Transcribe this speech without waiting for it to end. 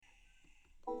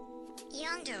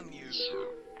Yonder Music.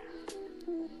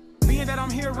 Being that I'm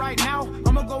here right now,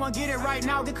 I'ma go and get it right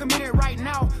now, get committed right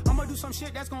now. I'ma do some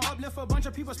shit that's gonna uplift a bunch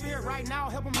of people's spirit right now,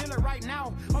 help them heal it right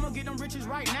now. I'ma get them riches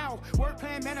right now. Work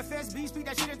plan, manifest, be speak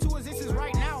that shit into existence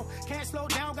right now. Can't slow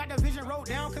down, got the vision wrote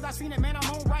down, cause I seen it, man, I'm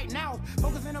on right now.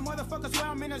 Focus in the motherfuckers where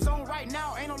I'm in the zone right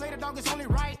now. Ain't no later, dog, it's only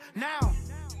right now.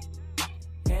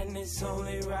 And it's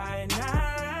only right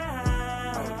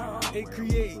now. It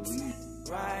creates.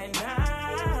 Right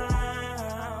now.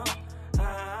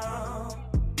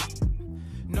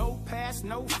 No past,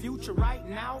 no future right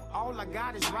now. All I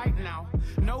got is right now.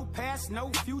 No past, no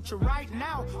future right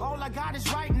now. All I got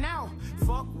is right now.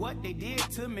 Fuck what they did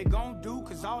to me, gon' do,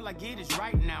 cause all I get is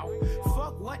right now.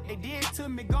 Fuck what they did to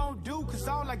me, gon' do, cause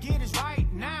all I get is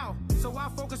right now. So I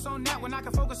focus on that when I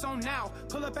can focus on now.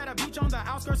 Pull up at a beach on the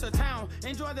outskirts of town.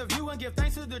 Enjoy the view and give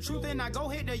thanks to the truth. And I go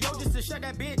hit the yo just to shut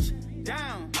that bitch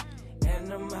down.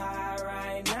 And I'm high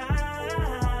right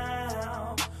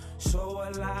now, so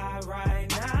alive right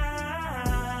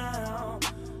now,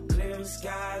 clear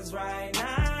skies right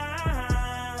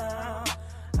now,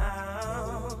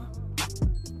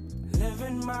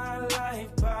 living my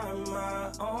life by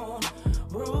my own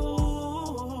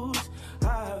rules,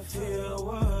 I feel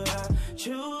what I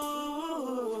choose.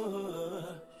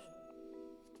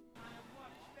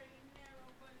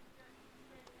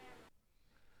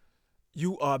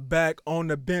 You are back on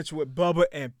the bench with Bubba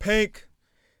and Pink.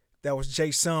 That was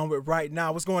Jason with Right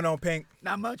Now. What's going on, Pink?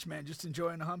 Not much, man. Just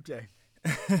enjoying the hump day.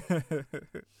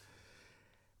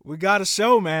 We got a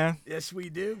show, man. Yes, we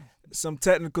do. Some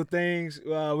technical things.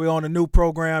 We're on a new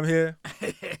program here.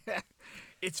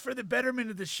 It's for the betterment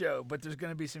of the show, but there's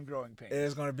going to be some growing pains.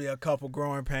 There's going to be a couple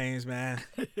growing pains, man.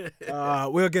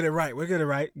 We'll get it right. We'll get it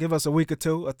right. Give us a week or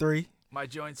two or three. My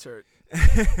joints hurt.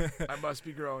 I must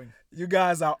be growing. You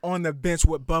guys are on the bench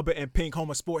with Bubba and Pink, home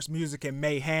of sports, music, and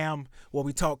mayhem, where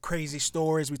we talk crazy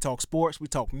stories, we talk sports, we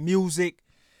talk music,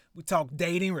 we talk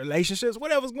dating, relationships,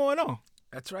 whatever's going on.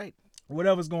 That's right.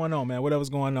 Whatever's going on, man. Whatever's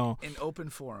going on. In open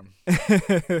forum.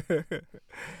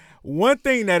 One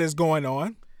thing that is going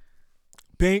on,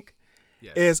 Pink,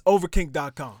 Yes. is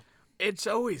Overkink.com. It's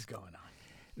always going on.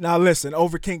 Now listen,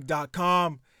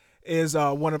 Overkink.com is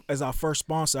is our first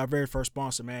sponsor, our very first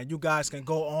sponsor, man. You guys can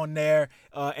go on there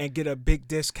and get a big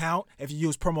discount if you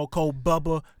use promo code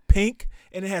Bubba Pink,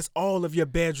 and it has all of your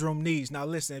bedroom needs. Now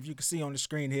listen, if you can see on the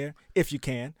screen here, if you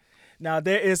can. Now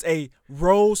there is a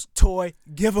Rose toy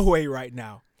giveaway right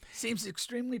now. Seems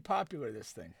extremely popular, this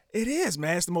thing. It is,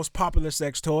 man. It's the most popular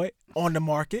sex toy on the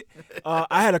market.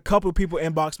 I had a couple of people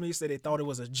inbox me, say they thought it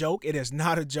was a joke. It is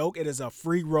not a joke. It is a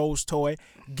free Rose toy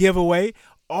giveaway.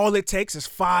 All it takes is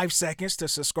 5 seconds to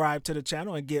subscribe to the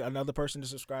channel and get another person to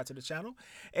subscribe to the channel.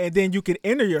 And then you can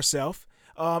enter yourself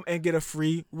and get a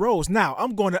free Rose. Now,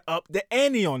 I'm going to up the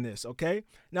ante on this, okay?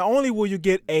 Not only will you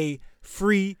get a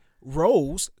free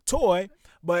Rose toy,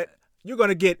 but you're going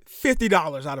to get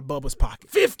 $50 out of Bubba's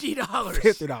pocket. $50.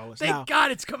 $50. Thank Now,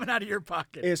 God it's coming out of your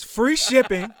pocket. it's free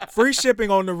shipping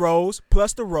on the Rose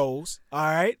plus the Rose, all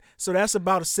right? So that's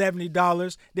about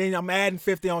 $70. Then I'm adding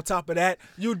 50 on top of that.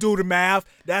 You do the math.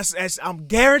 That's I'm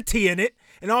guaranteeing it.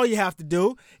 And all you have to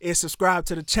do is subscribe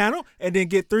to the channel and then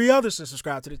get 3 others to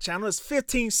subscribe to the channel. It's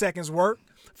 15 seconds work.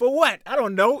 For what? I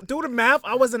don't know. Do the math.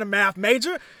 I wasn't a math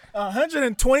major.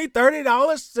 $120,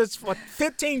 $30 just for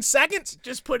 15 seconds?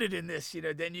 Just put it in this,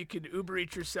 then you can Uber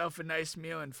eat yourself a nice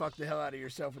meal and fuck the hell out of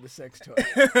yourself with a sex toy.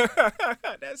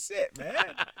 That's it, man.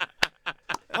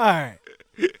 All right.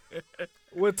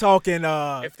 We're talking.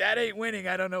 If that ain't winning,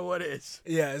 I don't know what is.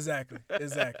 Yeah, exactly.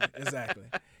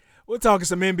 We're talking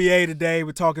some NBA today.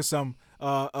 We're talking some.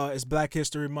 It's Black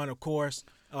History Month, of course,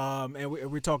 and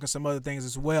we're talking some other things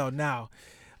as well. Now,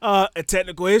 a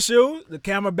technical issue. The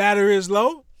camera battery is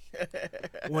low.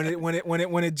 When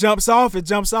it jumps off, it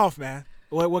jumps off, man.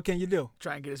 What can you do?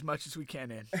 Try and get as much as we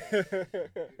can in.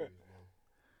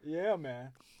 Yeah,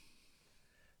 man.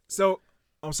 So,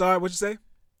 I'm sorry. What'd you say?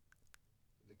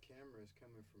 The camera is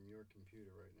coming from your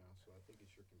computer right now, so I think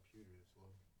it's your computer that's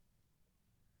low.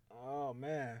 Oh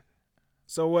man.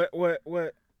 So what?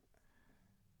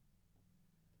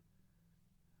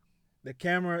 The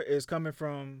camera is coming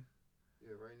from.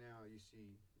 Yeah, right now you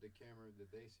see the camera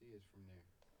that they see is from there.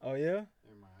 Oh yeah.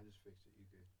 Never mind, I just fixed it.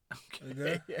 You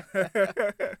good? You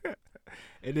good?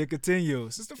 And it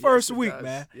continues. It's the first week, does.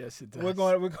 man. Yes, it does. We're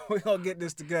gonna get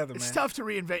this together, It's man. tough to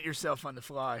reinvent yourself on the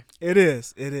fly. It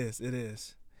is.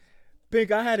 Pink,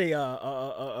 I had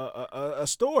a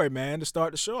story, man, to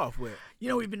start the show off with.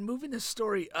 We've been moving this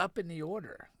story up in the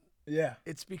order. Yeah.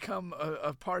 It's become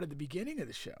a part of the beginning of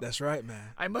the show. That's right, man.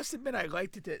 I must admit I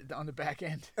liked it on the back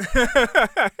end.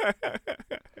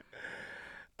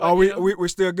 Oh, you know, we're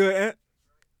still good, Ant?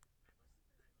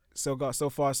 So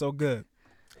far, so good.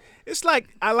 It's like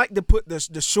I like to put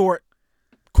the short,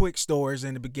 quick stories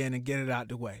in the beginning, get it out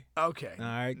the way. okay. All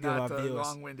right, give Not our the viewers.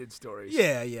 long-winded stories.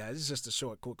 Yeah. It's just a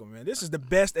short, quick one, man. This is the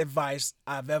best advice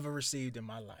I've ever received in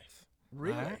my life.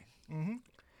 Really? All right?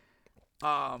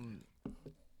 Mm-hmm.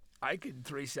 I could in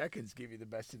 3 seconds give you the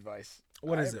best advice.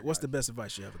 What I is ever it? What's got. the best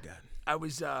advice you ever gotten?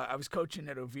 I was coaching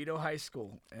at Oviedo High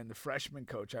School, and the freshman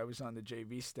coach, I was on the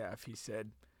JV staff. He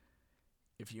said,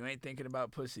 "If you ain't thinking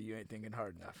about pussy, you ain't thinking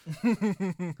hard enough."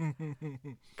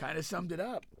 Kind of summed it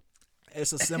up.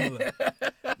 It's a similar.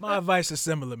 My advice is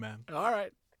similar, man. All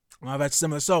right. My advice is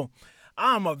similar. So,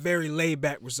 I'm a very laid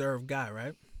back, reserved guy,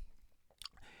 right?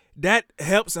 That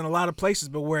helps in a lot of places,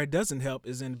 but where it doesn't help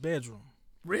is in the bedroom.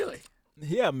 Really?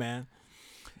 Yeah, man.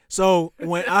 So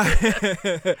when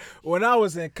I when I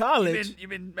was in college, You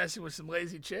been messing with some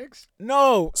lazy chicks?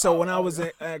 no. So when I was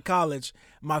at college,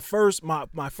 my first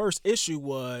issue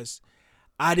was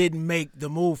I didn't make the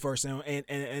move first, and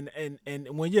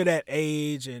when you're that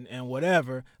age and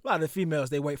whatever, a lot of the females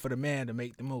they wait for the man to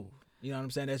make the move. You know what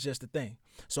I'm saying? That's just the thing.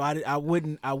 So I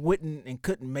wouldn't and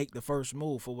couldn't make the first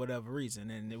move for whatever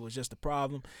reason, and it was just a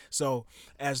problem. So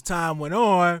as time went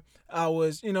on, I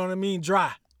was, you know what I mean,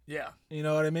 dry. Yeah. You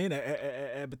know what I mean?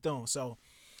 At Bethune. So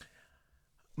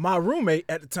my roommate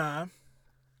at the time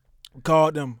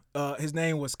called him, his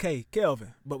name was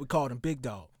Kelvin, but we called him Big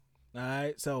Dog. All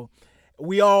right. So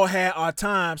we all had our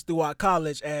times throughout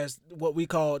college as what we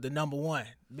called the number one,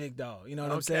 Big Dog. You know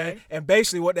what I'm saying? Okay. And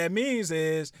basically what that means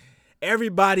is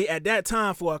everybody at that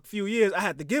time for a few years, I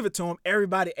had to give it to him.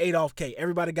 Everybody ate off K.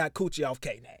 Everybody got coochie off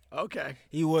K now. Okay.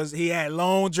 He had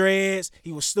long dreads.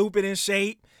 He was stupid in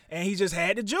shape, and he just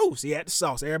had the juice. He had the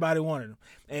sauce. Everybody wanted him.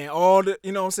 And all the,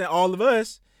 you know what I'm saying, all of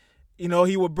us, you know,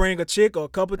 he would bring a chick or a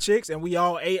couple chicks, and we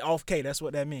all ate off K. That's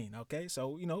what that mean, okay?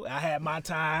 So, you know, I had my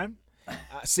time.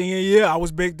 Senior year, I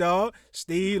was Big Dog.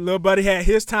 Steve, little buddy, had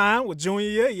his time. With junior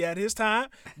year, he had his time.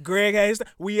 Greg had his time.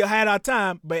 We had our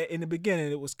time, but in the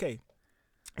beginning, it was K.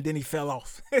 And then he fell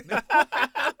off.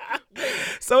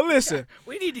 So listen.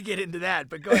 We need to get into that,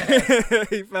 but go ahead.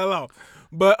 He fell off.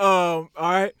 But all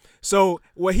right. So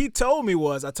what he told me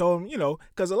was, I told him, you know,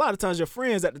 because a lot of times your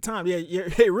friends at the time, you're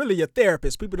really your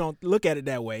therapist. People don't look at it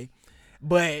that way,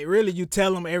 but really you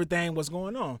tell them everything what's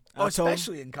going on. Oh, I told him,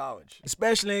 especially in college.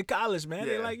 especially in college, man.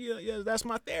 They're Yeah. like, yeah, that's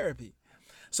my therapy.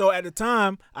 So at the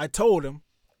time, I told him,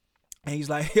 and he's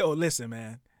like, yo, listen,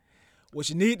 man, what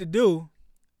you need to do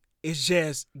is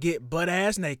just get butt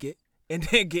ass naked and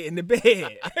then get in the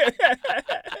bed.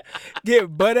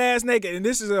 Get butt ass naked. And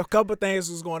this is a couple things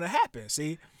that's going to happen.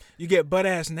 See, you get butt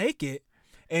ass naked,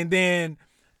 and then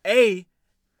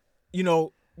you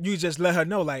know, you just let her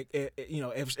know, like, you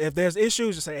know, if there's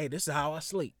issues, just say, hey, this is how I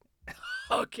sleep.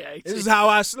 Okay. This is how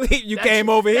I sleep. You That's came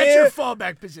your- over That's here. your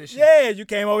fallback position. Yeah, you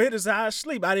came over here. This is how I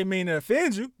sleep. I didn't mean to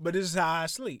offend you, but this is how I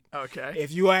sleep. Okay.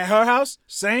 If you at her house,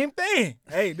 same thing.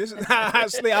 Hey, this is how I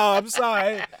sleep. Oh, I'm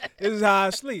sorry. Hey, this is how I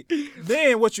sleep.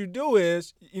 Then what you do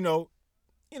is, you know,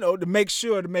 to make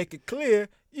sure to make it clear,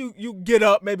 you get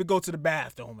up, maybe go to the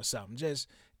bathroom or something. Just,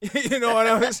 you know what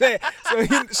I'm saying?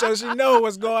 So she know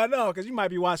what's going on, because you might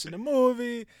be watching the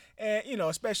movie, and you know,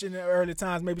 especially in the early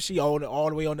times, maybe she all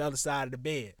the way on the other side of the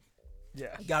bed.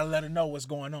 Yeah. You gotta let her know what's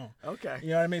going on. Okay. You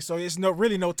know what I mean? So it's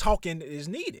really no talking is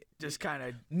needed. Just kind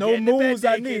of No moves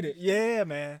are needed. Yeah,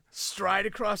 man. Stride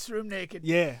across the room naked.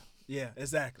 Yeah,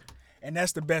 exactly. And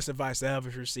that's the best advice I ever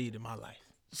received in my life.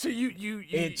 So you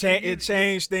It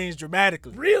changed things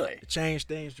dramatically. Really? It changed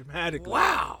things dramatically.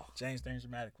 Wow. Changed things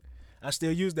dramatically. I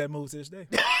still use that move to this day.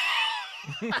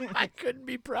 I couldn't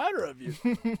be prouder of you.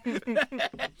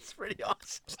 That's pretty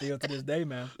awesome. Still to this day,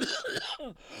 man.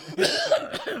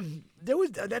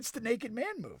 That's the naked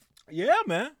man move. Yeah,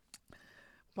 man.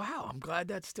 Wow, I'm glad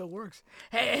that still works.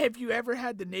 Hey, have you ever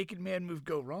had the naked man move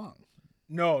go wrong?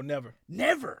 No, never.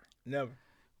 Never. Never.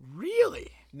 Really?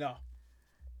 No.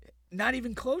 Not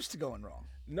even close to going wrong.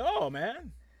 No,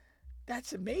 man.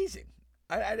 That's amazing.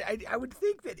 I would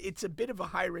think that it's a bit of a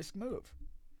high risk move.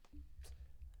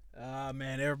 Ah,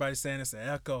 man, everybody's saying it's an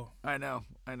echo. I know.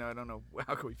 I don't know.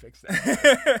 How can we fix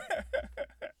that?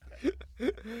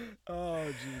 Oh,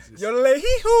 Jesus.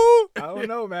 Yodelay-hee-hoo. I don't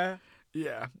know, man.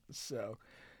 Yeah. So,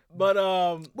 But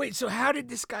wait. So, how did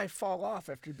this guy fall off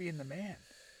after being the man?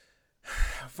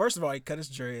 first of all, he cut his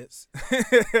dreads.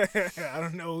 I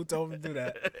don't know who told him to do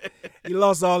that. He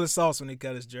lost all his sauce when he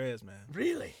cut his dreads, man.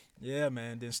 Really? Yeah,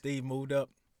 man. Then Steve moved up.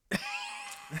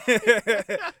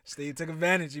 Steve took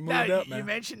advantage. He moved Now, up, man. you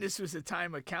mentioned this was a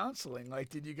time of counseling. Like,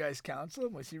 did you guys counsel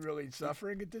him? Was he really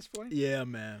suffering at this point? Yeah,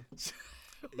 man.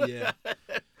 Yeah.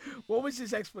 What was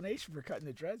his explanation for cutting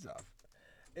the dreads off?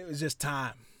 It was just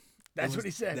time. That's what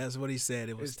he said. That's what he said.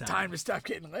 It was It's time to stop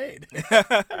getting laid.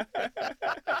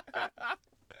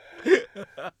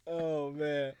 Oh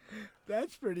man.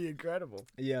 That's pretty incredible.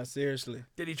 Yeah, seriously.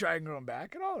 Did he try and grow him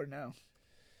back at all, or no?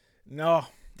 No.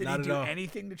 Did not he at do all.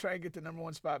 anything to try and get the number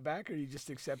 1 spot back, or did he just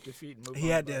accept defeat and move on? He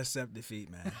had to accept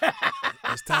defeat, man.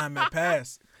 His time had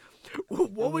passed.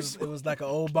 What was It was like an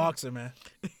old boxer, man.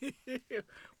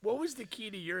 what was the key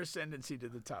to your ascendancy to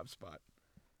the top spot?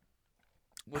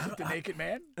 Was it the naked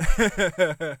man?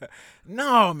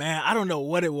 No, man. I don't know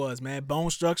what it was, man. Bone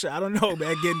structure. I don't know,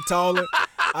 man. Getting taller.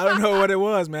 I don't know what it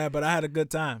was, man. But I had a good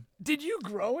time. Did you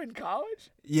grow in college?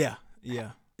 Yeah.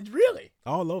 Really?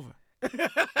 All over.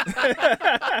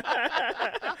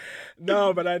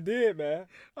 No, but I did, man.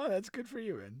 Oh, that's good for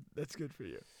you, man. That's good for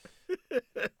you.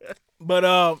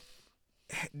 But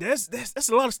there's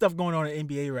a lot of stuff going on in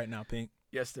NBA right now, Pink.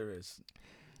 Yes, there is.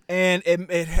 And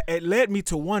it led me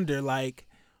to wonder, like,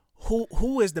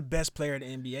 who is the best player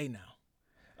in the NBA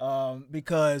now?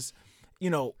 Because,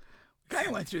 Kind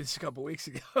of went through this a couple weeks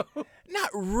ago. not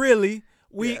really.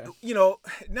 We, Yeah.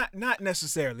 not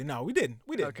necessarily. No, we didn't.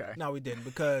 Okay. No, we didn't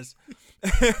because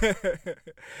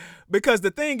because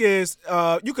the thing is,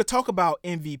 you could talk about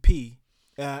MVP,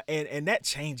 and that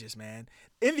changes, man.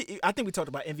 I think we talked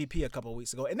about MVP a couple of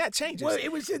weeks ago, and that changes. Well,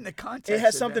 it was in the context. It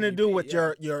has of something to do MVP, with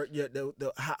yeah. your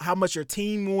how much your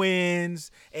team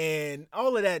wins and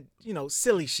all of that,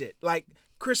 silly shit. Like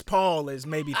Chris Paul is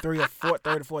maybe third or fourth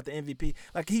the MVP.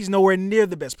 Like he's nowhere near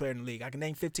the best player in the league. I can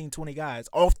name 15, 20 guys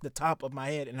off the top of my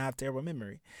head, and I have terrible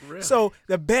memory. Really? So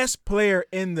the best player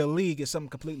in the league is something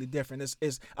completely different.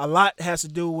 It's a lot has to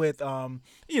do with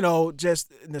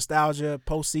just nostalgia,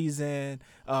 postseason,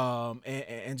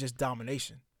 and just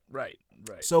domination. Right.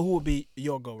 So who would be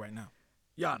your goal right now?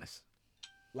 Giannis.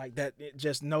 Like that,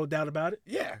 just no doubt about it.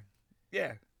 Yeah.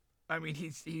 I mean,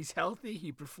 he's healthy.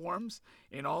 He performs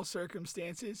in all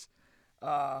circumstances.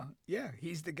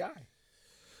 He's the guy.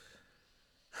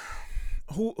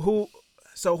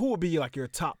 So who would be like your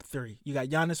top three? You got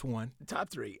Giannis 1. Top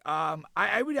 3.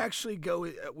 I would actually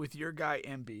go with your guy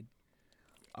Embiid.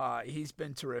 He's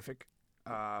been terrific,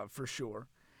 for sure.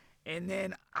 And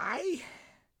then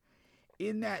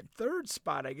in that third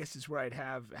spot, I guess is where I'd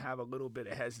have a little bit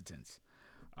of hesitance.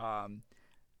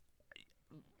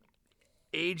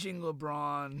 Aging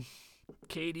LeBron,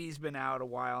 KD's been out a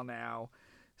while now.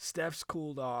 Steph's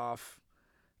cooled off.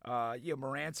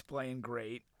 Morant's playing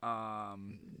great, but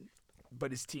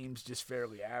his team's just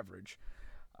fairly average.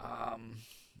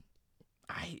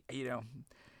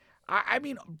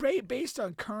 Based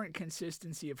on current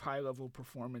consistency of high-level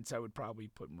performance, I would probably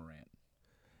put Morant.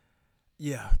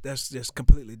 Yeah, that's just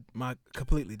completely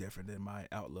different than my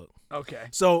outlook. Okay.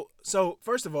 So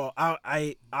first of all,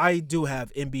 I do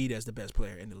have Embiid as the best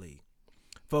player in the league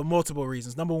for multiple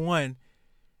reasons. Number one,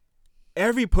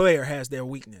 every player has their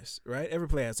weakness, right? Every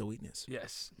player has a weakness.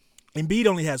 Yes. Embiid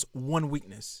only has one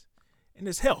weakness, and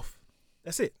it's health.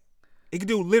 That's it. He can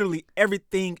do literally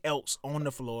everything else on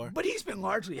the floor. But he's been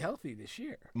largely healthy this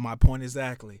year. My point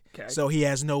exactly. Okay. So he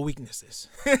has no weaknesses.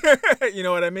 You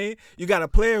know what I mean? You got a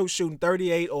player who's shooting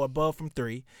 38 or above from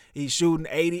 3. He's shooting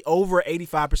over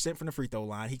 85% from the free throw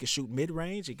line. He can shoot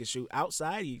mid-range. He can shoot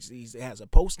outside. He has a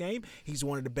post game. He's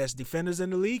one of the best defenders in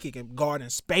the league. He can guard in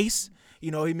space.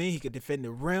 You know what I mean? He can defend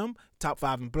the rim, top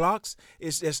 5 in blocks.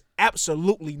 It's just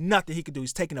absolutely nothing he can do.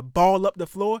 He's taking the ball up the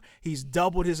floor. He's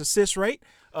doubled his assist rate.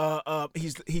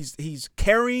 He's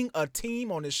carrying a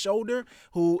team on his shoulder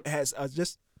who has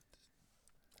just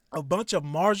a bunch of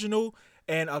marginal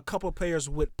and a couple of players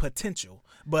with potential,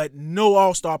 but no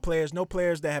all-star players, no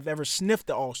players that have ever sniffed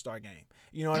the all-star game.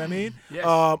 You know what I mean? Yes.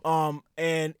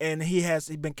 And he's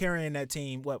been carrying that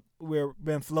team. We've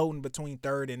been floating between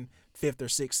 3rd and 5th or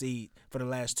 6th seed for the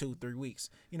last 2-3 weeks.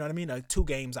 You know what I mean? 2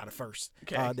 games out of first.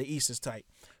 Okay. The East is tight.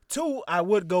 2, I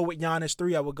would go with Giannis.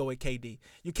 3, I would go with KD.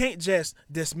 You can't just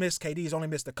dismiss KD. He's only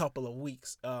missed a couple of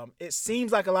weeks. It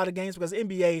seems like a lot of games because the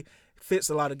NBA fits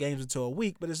a lot of games into a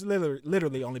week, but it's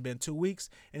literally only been 2 weeks,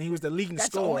 and he was the leading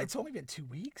scorer. It's only been 2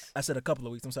 weeks? I said a couple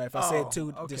of weeks. I'm sorry. If I said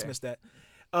 2, okay. dismiss that.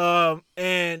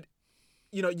 And,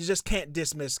 you just can't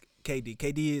dismiss KD.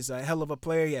 KD is a hell of a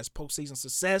player. He has postseason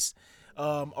success,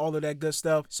 all of that good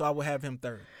stuff, so I would have him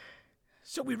 3rd.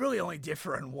 So we really only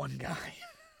differ on one guy.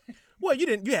 Well, you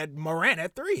didn't. You had Morant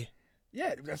at 3.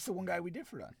 Yeah, that's the one guy we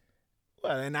differed on.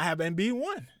 Well, and I have Embiid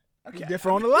 1. Okay. We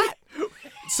differ on a lot.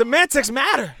 Semantics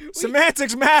matter.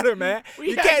 Semantics matter, man.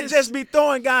 You can't just be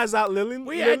throwing guys out, Lily.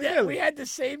 We had the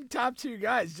same top 2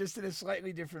 guys, just in a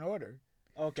slightly different order.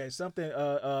 Okay, something.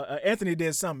 Anthony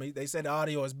did something. They said the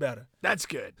audio is better. That's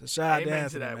good. So shout out to Amen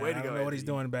Anthony. that. Man. Way to I go, don't know what he's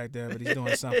Anthony. doing back there, but he's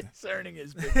doing something. He's earning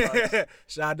his big bucks.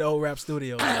 Shout out to Old Rap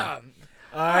Studios. man.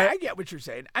 All I right. get what you're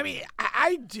saying. I mean,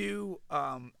 I do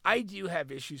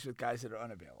have issues with guys that are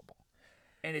unavailable,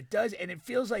 and it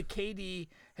feels like KD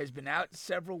has been out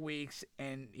several weeks,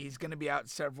 and he's going to be out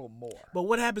several more. But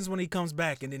what happens when he comes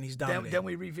back and then he's dominating? Then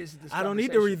we revisit this. I don't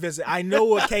need to conversation. revisit. I know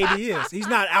what KD is. He's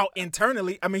not out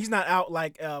internally. I mean, he's not out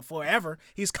like forever.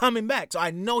 He's coming back. So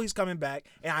I know he's coming back,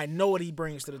 and I know what he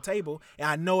brings to the table, and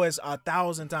I know it's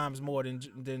 1,000 times more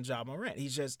than Ja Morant.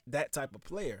 He's just that type of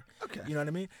player. Okay. You know what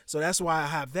I mean? So that's why I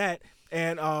have that.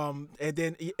 And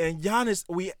Giannis,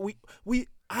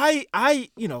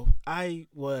 I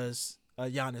was a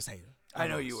Giannis hater. I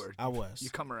know you were. I was. You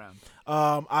come around.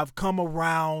 I've come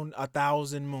around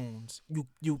 1,000 moons.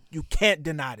 You can't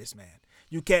deny this man.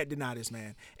 You can't deny this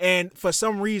man. And for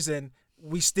some reason,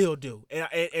 we still do.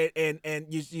 And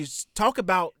you talk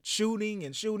about shooting.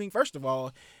 First of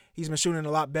all, he's been shooting a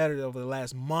lot better over the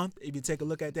last month. If you take a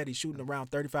look at that, he's shooting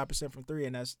around 35% from three,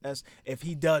 and that's if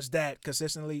he does that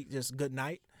consistently, just good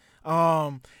night.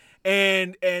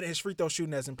 And his free throw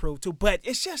shooting has improved too. But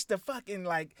it's just the fucking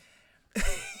like.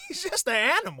 He's just an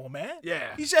animal, man.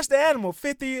 Yeah. He's just an animal.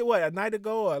 50, a night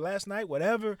ago or last night,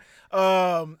 whatever.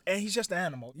 And he's just an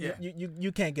animal. Yeah.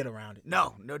 You can't get around it.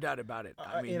 No doubt about it.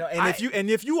 I mean,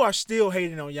 if you are still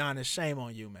hating on Giannis, shame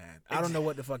on you, man. I don't know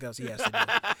what the fuck else he has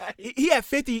to do. He had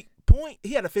 50 point.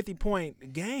 He had a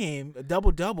 50-point game, a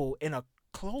double in a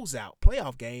closeout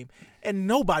playoff game, and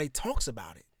nobody talks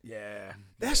about it. yeah.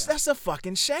 That's a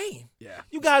fucking shame. Yeah.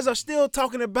 You guys are still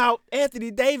talking about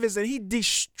Anthony Davis, and he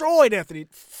destroyed Anthony.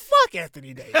 Fuck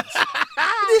Anthony Davis.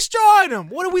 He destroyed him.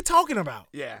 What are we talking about?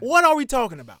 Yeah. What are we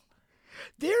talking about?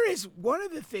 There is one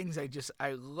of the things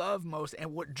I love most,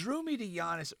 and what drew me to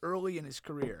Giannis early in his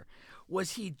career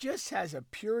was he just has a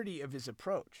purity of his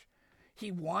approach.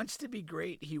 He wants to be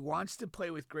great. He wants to play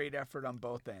with great effort on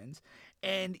both ends.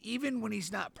 And even when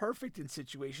he's not perfect in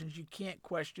situations, you can't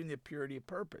question the purity of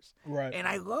purpose. Right. And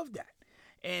I love that.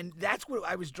 And that's what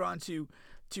I was drawn to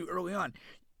early on.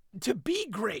 To be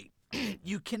great,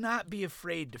 you cannot be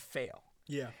afraid to fail.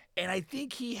 Yeah. And I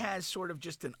think he has sort of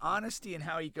just an honesty in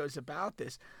how he goes about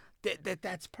this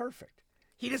that's perfect.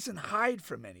 He doesn't hide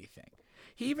from anything.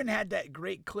 He even had that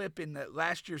great clip in the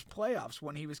last year's playoffs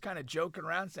when he was kind of joking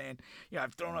around saying,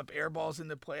 I've thrown up air balls in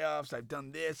the playoffs. I've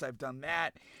done this. I've done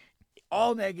that.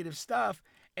 All negative stuff.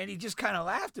 And he just kind of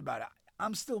laughed about it.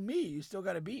 I'm still me. You still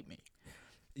got to beat me.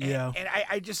 Yeah. And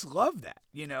I just love that,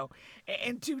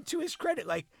 And to his credit,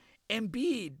 like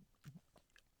Embiid,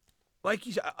 like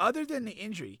you said, other than the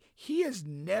injury, he has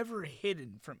never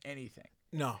hidden from anything.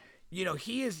 No.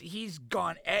 He's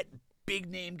gone at big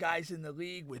name guys in the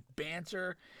league with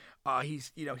banter.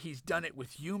 He's done it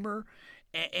with humor,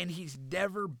 and he's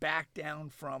never backed down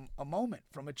from a moment,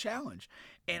 from a challenge.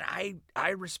 And I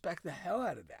respect the hell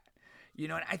out of that.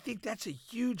 And I think that's a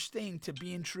huge thing to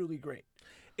being truly great.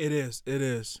 It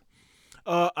is.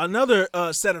 Another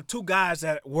set of two guys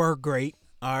that were great.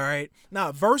 All right.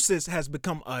 Now, Versus has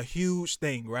become a huge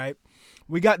thing, right?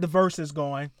 We got the Versus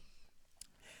going.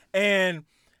 And,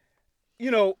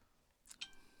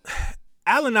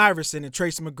 Allen Iverson and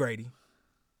Tracy McGrady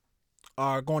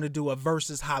are going to do a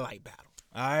Versus highlight battle.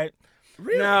 All right.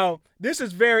 Really? Now, this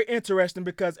is very interesting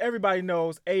because everybody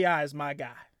knows AI is my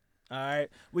guy. All right.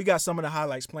 We got some of the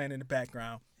highlights playing in the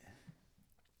background.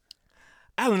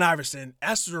 Allen Iverson,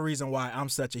 that's the reason why I'm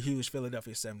such a huge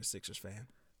Philadelphia 76ers fan.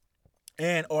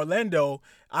 And Orlando,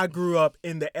 I grew up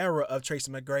in the era of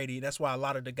Tracy McGrady. That's why a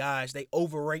lot of the guys, they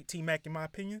overrate T-Mac, in my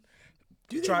opinion.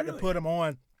 Do they Tried really? to put him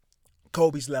on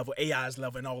Kobe's level, AI's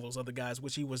level, and all those other guys,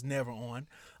 which he was never on.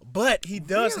 But he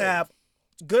does Really? have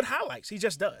good highlights. He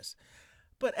just does.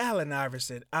 But Allen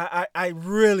Iverson, I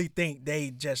really think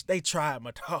they tried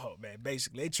my dog, man.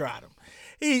 Basically, they tried him.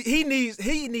 He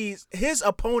needs his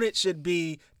opponent should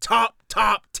be top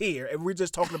tier. And we're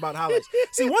just talking about highlights.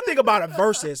 See, one thing about a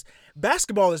versus,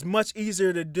 basketball is much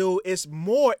easier to do. It's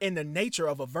more in the nature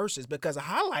of a versus because a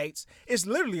highlights is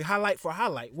literally highlight for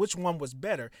highlight. Which one was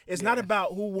better? It's not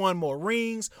about who won more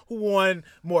rings, who won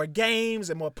more games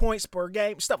and more points per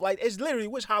game, stuff like that. It's literally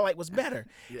which highlight was better.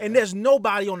 And there's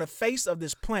nobody on the face of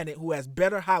this planet who has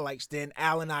better highlights than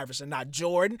Allen Iverson. Not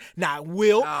Jordan, not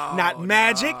Wilt, not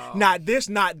Magic, not this,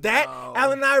 not that.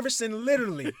 Allen Iverson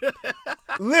literally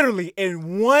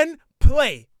in one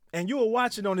play, and you were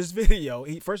watching on this video,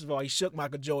 first of all, he shook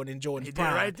Michael Jordan in Jordan's He did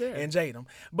prime right there. and jaded him.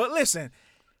 But listen,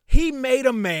 he made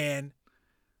a man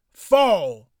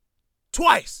fall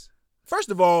twice.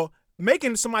 First of all,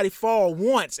 making somebody fall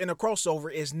once in a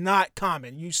crossover is not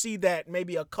common. You see that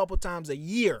maybe a couple times a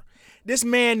year. This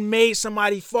man made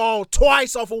somebody fall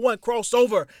twice off of one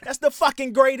crossover. That's the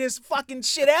fucking greatest fucking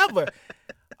shit ever.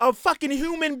 A fucking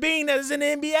human being that is in the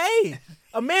NBA.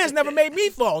 A man's never made me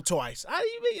fall twice.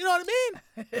 You know what I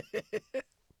mean?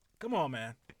 Come on,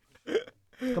 man.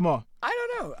 Come on. I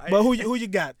don't know. But who you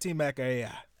got, T-Mac or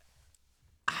AI?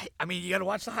 I mean, you got to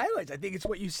watch the highlights. I think it's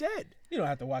what you said. You don't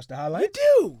have to watch the highlights.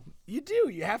 You do.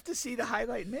 You have to see the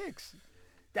highlight mix.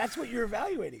 That's what you're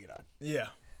evaluating it on. Yeah.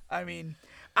 I mean,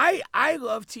 I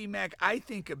love T-Mac. I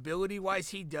think ability-wise,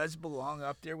 he does belong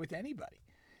up there with anybody.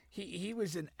 He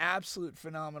was an absolute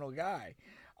phenomenal guy.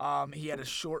 He had a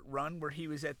short run where he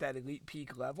was at that elite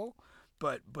peak level,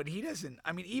 but he doesn't.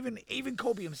 I mean, even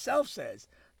Kobe himself says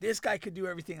this guy could do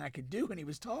everything I could do, and he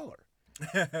was taller.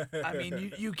 I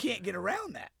mean, you can't get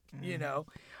around that, you know.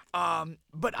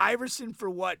 But Iverson, for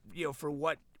what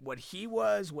he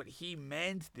was, what he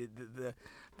meant, the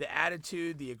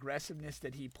attitude, the aggressiveness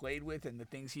that he played with, and the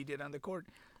things he did on the court,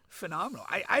 phenomenal.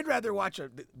 I'd rather watch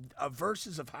a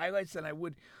versus of highlights than I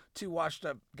would to watch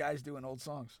the guys doing old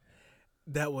songs.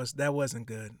 That wasn't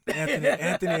good.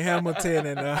 Anthony Hamilton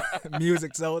and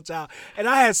Music Soul Child. And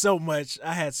I had so much,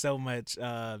 I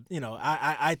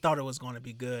thought it was going to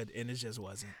be good, and it just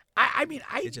wasn't.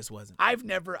 It just wasn't.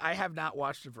 I have not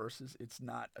watched the verses. It's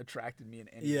not attracted me in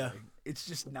any way. It's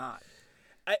just not.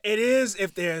 It is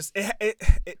if there's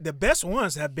the best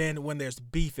ones have been when there's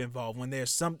beef involved, when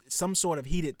there's some sort of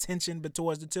heated tension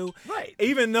between the two. Right.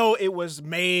 Even though it was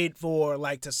made for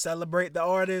like to celebrate the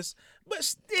artist, but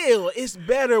still, it's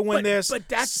better when there's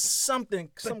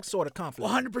some sort of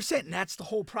conflict. 100%, and that's the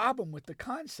whole problem with the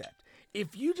concept.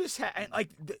 If you just have,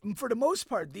 for the most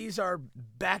part, these are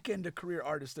back end of career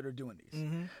artists that are doing these.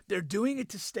 Mm-hmm. They're doing it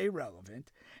to stay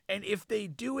relevant, and if they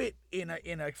do it in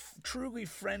a truly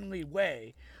friendly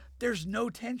way, there's no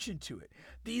tension to it.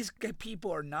 These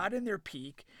people are not in their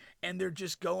peak, and they're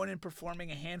just going and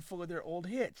performing a handful of their old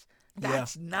hits.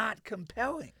 That's not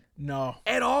compelling. No.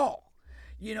 At all.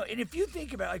 You know, and if you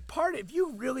think about if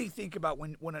you really think about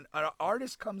when an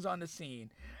artist comes on the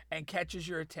scene and catches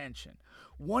your attention,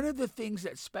 one of the things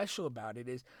that's special about it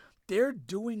is they're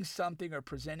doing something or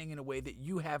presenting in a way that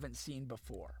you haven't seen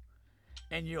before.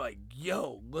 And you're like,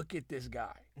 yo, look at this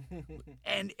guy.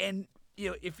 and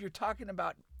you know, if you're talking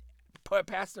about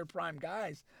past their prime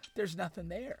guys, there's nothing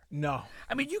there. No.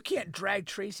 I mean, you can't drag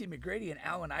Tracy McGrady and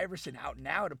Allen Iverson out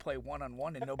now to play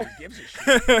one-on-one and nobody gives a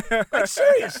shit. Like,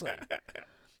 seriously.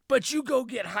 But you go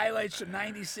get highlights from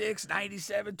 96,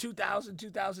 97, 2000,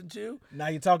 2002. Now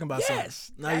you're talking about something.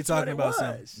 Yes. Now you're talking about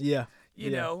something. Yeah.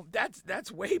 You know,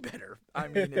 that's way better. I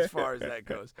mean, as far as that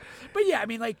goes. But yeah, I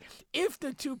mean, like, if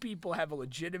the two people have a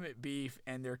legitimate beef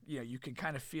and they're, you know, you can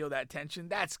kind of feel that tension,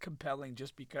 that's compelling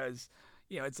just because,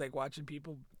 you know, it's like watching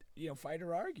people, you know, fight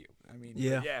or argue. I mean,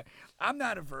 yeah. I'm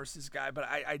not a versus guy, but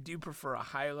I do prefer a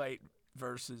highlight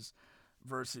versus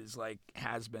like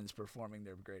has-beens performing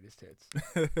their greatest hits.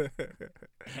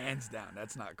 Hands down,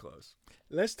 that's not close.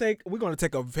 We're going to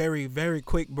take a very, very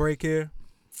quick break here.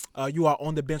 You are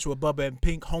on the bench with Bubba and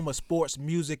Pink, home of sports,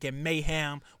 music, and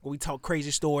mayhem, where we talk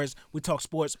crazy stories, we talk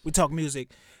sports, we talk music,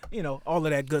 you know, all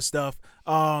of that good stuff.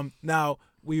 Now,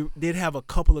 we did have a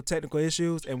couple of technical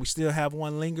issues, and we still have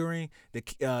one lingering.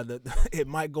 It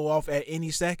might go off at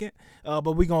any second,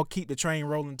 but we're going to keep the train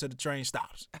rolling till the train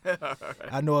stops.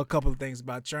 I know a couple of things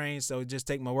about trains, so just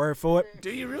take my word for it.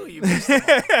 Do you really? You missed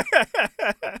it.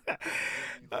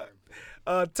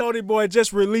 Tony Boy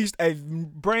just released a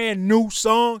brand new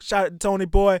song. Shout out to Tony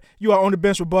Boy. You are on the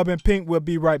bench with Bubba and Pink. We'll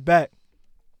be right back.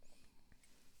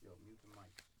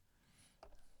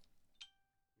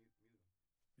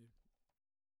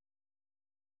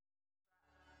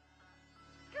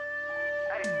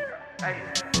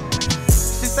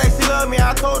 She say she love me,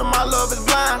 I told her my love is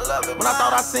blind. When I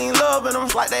thought I seen love in them,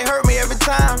 like they hurt me every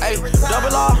time. Ay,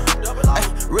 double R,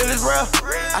 ay, real is real.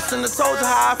 I shouldn't have told you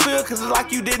how I feel, cause it's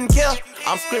like you didn't care.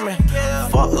 I'm screaming,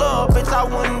 fuck love, bitch, I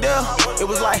wouldn't dare. It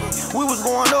was like, we was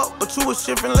going up, but you was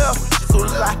shifting left. Soon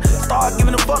as I started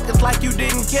giving a fuck, it's like you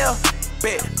didn't care.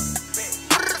 Bet,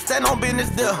 stand on business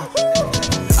there.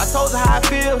 I told you how I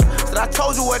feel, said I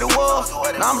told you what it was.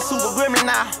 Now I'm a super gremlin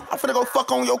now. I'm finna go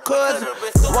fuck on your cousin.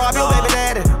 Rob your baby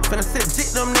daddy. Finna sit dick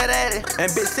them that addy.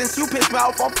 And bitch, since you pissed me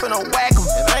off, I'm finna whack him.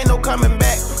 And ain't no coming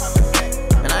back.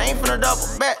 And I ain't finna double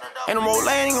back. Ain't no more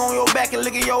landing on your back and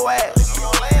licking your ass.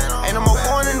 Ain't no more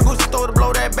going in the Gucci store to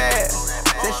blow that bag.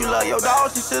 Since you love your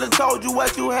dog, she should've told you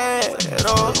what you had. It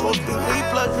all supposed to be me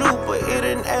plus you, but it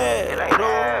didn't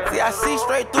add. See, I see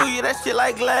straight through you, that shit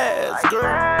like glass, girl.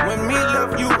 When me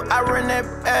love you, I run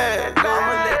that bag.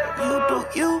 I'ma let you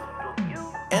do you.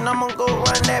 and I'ma go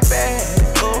run that bag.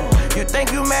 Oh, you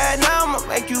think you mad now? I'ma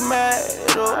make you mad.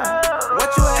 Oh, what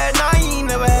you had now you ain't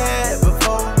never had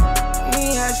before.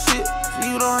 You ain't had shit, so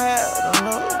you don't have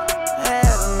enough.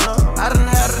 I done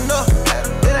had enough.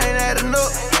 It ain't had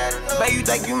enough. Babe, you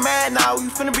think you mad now? You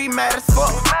finna be mad as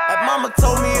fuck. Like mama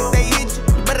told me if they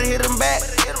hit you better hit them back.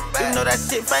 Even though that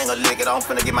shit finger lick it, I'm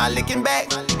finna get my licking back.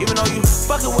 Even though you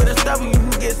fucking with a stubborn, you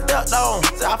can get stepped on.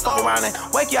 So I fuck around and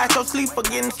wake you out your sleep for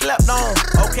getting slept on.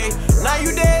 Okay, now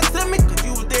you dead to me, cause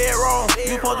you was dead wrong.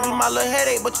 You supposed to be my little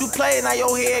headache, but you played, now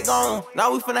your head gone. Now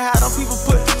we finna have them people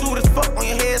put sweet as fuck on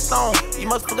your headstone. You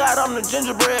must forgot I'm the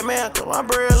gingerbread man, cause my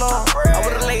bread long. I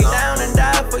would've laid down and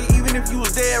died for you, even if you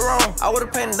was dead wrong. I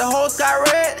would've painted the whole sky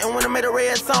red and would've made a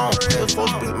red song. It was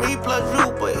supposed to be me plus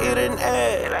you, but it didn't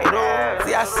add.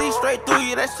 See, I see straight through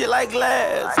you, that shit like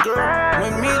glass, girl.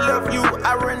 When me left you,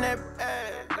 I ran that bag.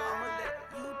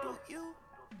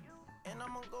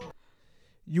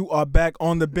 You are back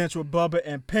on the bench with Bubba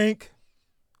and Pink.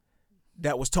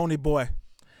 That was Tony Boy.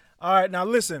 All right, now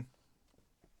listen.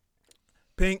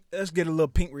 Pink, let's get a little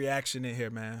Pink reaction in here,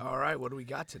 man. All right, what do we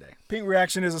got today? Pink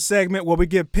reaction is a segment where we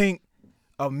give Pink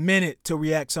a minute to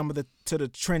react to the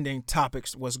trending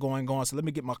topics, what's going on. So let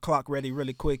me get my clock ready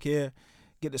really quick here.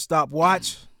 Get the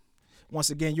stopwatch.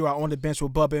 Once again, you are on the bench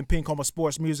with Bubba and Pink, home of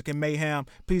sports, music, and mayhem.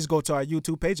 Please go to our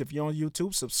YouTube page. If you're on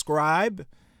YouTube, subscribe.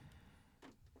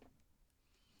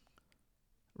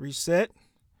 Reset.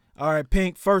 All right,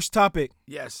 Pink, first topic.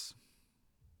 Yes.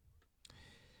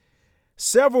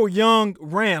 Several young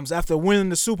Rams, after winning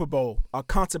the Super Bowl, are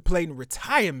contemplating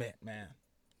retirement, man.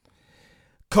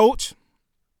 Coach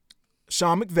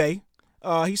Sean McVay,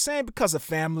 he's saying because of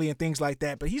family and things like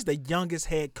that, but he's the youngest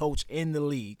head coach in the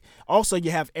league. Also, you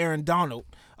have Aaron Donald,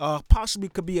 possibly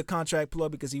could be a contract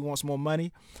plug because he wants more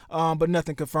money, but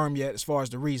nothing confirmed yet as far as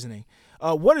the reasoning.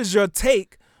 What is your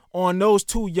take on those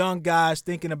two young guys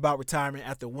thinking about retirement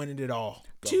after winning it all?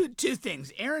 Two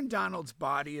things. Aaron Donald's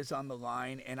body is on the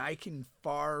line, and I can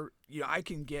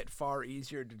get far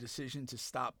easier the decision to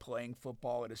stop playing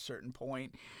football at a certain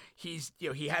point. He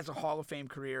has a Hall of Fame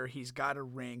career. He's got a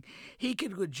ring. He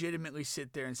could legitimately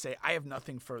sit there and say, I have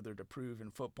nothing further to prove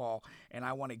in football, and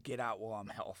I want to get out while I'm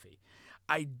healthy.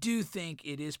 I do think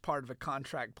it is part of a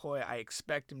contract ploy. I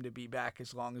expect him to be back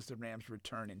as long as the Rams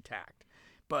return intact.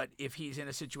 But if he's in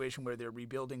a situation where they're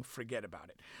rebuilding, forget about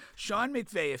it. Sean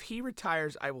McVay, if he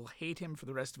retires, I will hate him for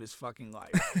the rest of his fucking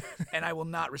life. And I will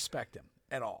not respect him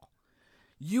at all.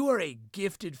 You are a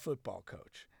gifted football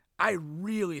coach. I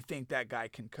really think that guy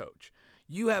can coach.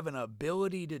 You have an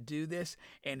ability to do this,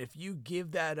 and if you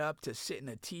give that up to sit in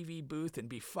a TV booth and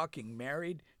be fucking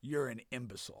married, you're an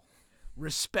imbecile.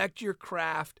 Respect your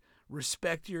craft,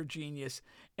 respect your genius,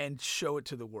 and show it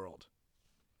to the world.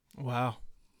 Wow.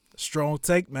 Strong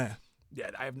take, man. Yeah,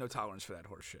 I have no tolerance for that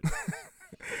horse shit.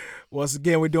 Once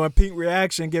again, we're doing Pink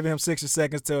reaction, giving him 60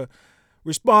 seconds to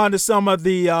respond to some of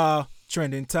the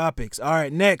trending topics. All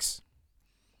right, next.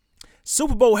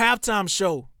 Super Bowl halftime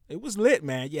show. It was lit,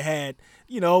 man. You had,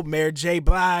 Mary J.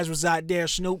 Blige was out there.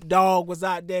 Snoop Dogg was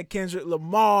out there. Kendrick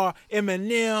Lamar,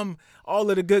 Eminem, all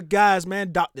of the good guys,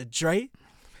 man. Dr. Dre.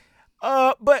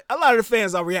 But a lot of the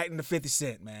fans are reacting to 50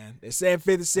 Cent, man. They're saying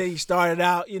 50 Cent, he started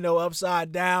out,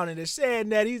 upside down, and they're saying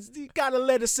that he got to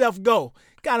let himself go.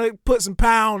 Got to put some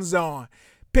pounds on.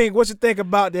 Pink, what you think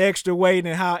about the extra weight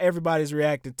and how everybody's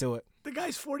reacting to it? The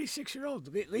guy's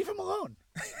 46-year-old. Leave him alone.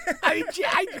 I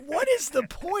mean, what is the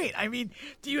point? I mean,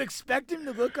 do you expect him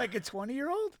to look like a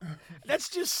 20-year-old? That's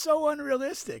just so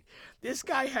unrealistic. This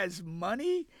guy has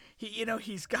money.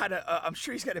 He's got I'm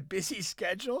sure he's got a busy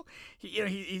schedule.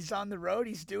 He's on the road.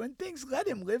 He's doing things. Let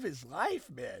him live his life,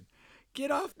 man. Get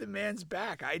off the man's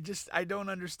back. I don't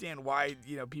understand why,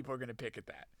 people are going to pick at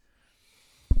that.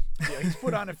 He's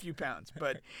put on a few pounds.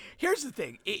 But here's the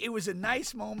thing. It was a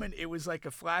nice moment. It was like a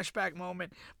flashback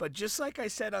moment. But just like I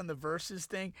said on the Versus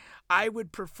thing, I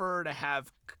would prefer to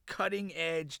have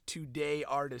cutting-edge today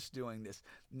artists doing this,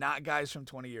 not guys from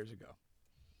 20 years ago.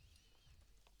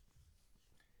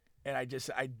 And I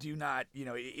do not,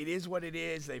 it is what it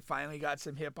is. They finally got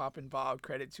some hip-hop involved.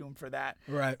 Credit to them for that.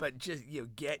 Right. But just,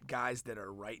 get guys that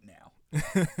are right now.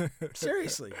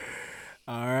 Seriously.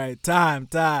 All right. Time.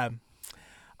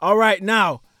 All right,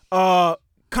 now,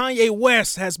 Kanye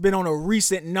West has been on a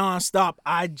recent nonstop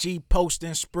IG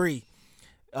posting spree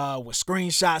with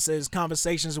screenshots of his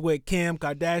conversations with Kim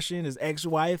Kardashian, his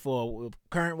ex-wife or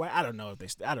current wife. I don't know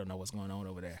what's going on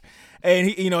over there.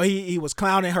 And he was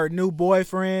clowning her new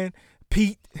boyfriend,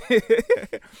 Pete.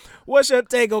 What's your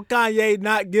take on Kanye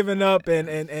not giving up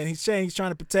and he's saying he's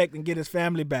trying to protect and get his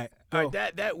family back? All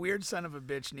right, that weird son of a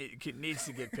bitch needs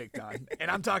to get picked on. And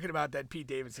I'm talking about that Pete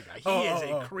Davidson guy. He is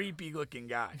a creepy looking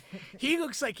guy. He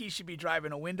looks like he should be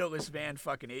driving a windowless van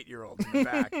fucking 8-year-olds in the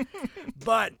back.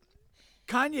 But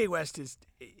Kanye West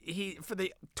for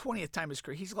the 20th time in his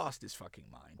career, he's lost his fucking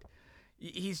mind.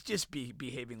 He's just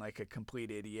behaving like a complete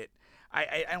idiot.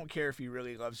 I don't care if he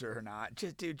really loves her or not.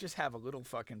 Just have a little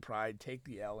fucking pride. Take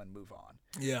the L and move on.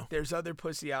 Yeah. There's other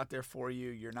pussy out there for you.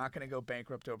 You're not going to go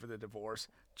bankrupt over the divorce.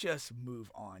 Just move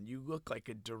on. You look like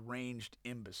a deranged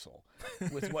imbecile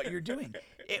with what you're doing.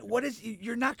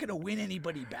 You're not going to win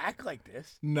anybody back like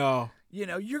this. No. You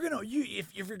know, if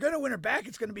you're gonna win her back,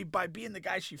 it's gonna be by being the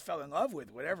guy she fell in love with,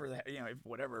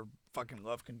 whatever fucking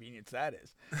love convenience that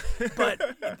is. But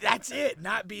that's it.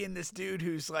 Not being this dude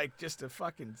who's like just a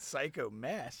fucking psycho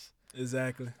mess.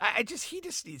 Exactly. He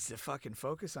just needs to fucking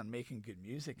focus on making good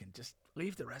music and just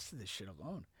leave the rest of this shit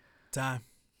alone. Time.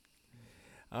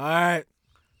 All right,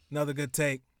 another good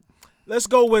take. Let's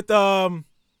go with the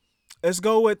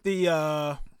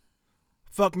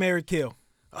fuck, marry, kill.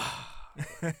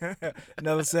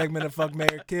 Another segment of Fuck,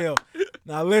 Marry, Kill.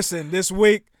 Now listen, this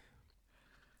week,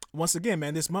 once again,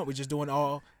 man, this month we're just doing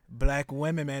all black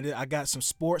women, man. I got some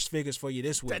sports figures for you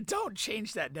this week. Don't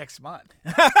change that next month.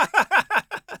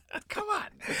 Come on.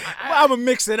 I'm going to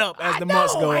mix it up as the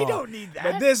months go on. I don't need that.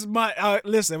 But this month,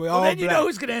 listen, we're all then black. You know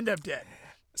who's going to end up dead.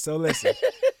 So listen,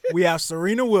 we have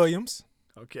Serena Williams,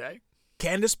 okay,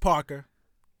 Candace Parker,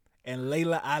 and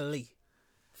Layla Ali.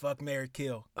 Fuck, marry,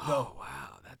 kill. Go. Oh,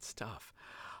 wow. That's tough.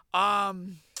 Why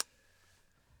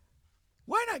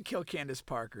not kill Candace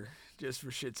Parker just for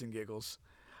shits and giggles?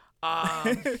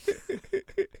 I'd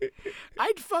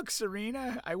fuck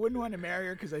Serena. I wouldn't want to marry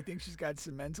her because I think she's got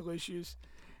some mental issues.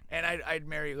 And I'd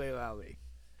marry Layla Ali.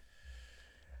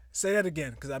 Say that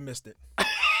again because I missed it.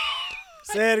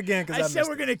 Say it again because I missed it. I said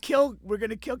we're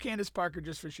gonna kill Candace Parker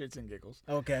just for shits and giggles.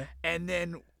 Okay. And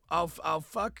then I'll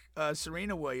fuck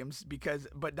Serena Williams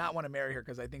but not want to marry her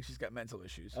because I think she's got mental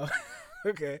issues. Oh,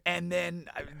 okay. And then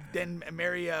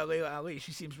marry Layla Ali.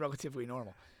 She seems relatively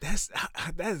normal.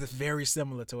 That is very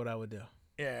similar to what I would do.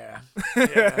 Yeah.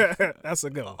 That's a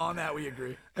good one. On that we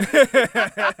agree.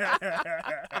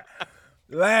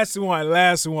 Last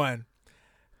one.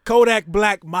 Kodak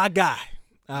Black, my guy.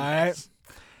 All right.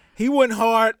 He went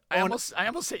hard. I almost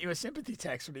sent you a sympathy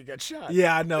text when he got shot.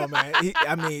 Yeah, I know, man.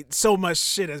 So much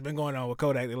shit has been going on with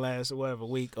Kodak the last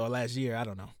week or last year. I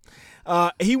don't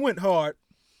know. He went hard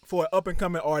for an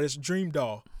up-and-coming artist, Dream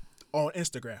Doll, on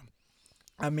Instagram.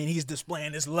 I mean, he's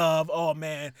displaying his love. Oh,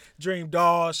 man, Dream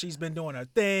Doll, she's been doing her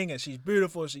thing, and she's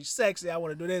beautiful, she's sexy, I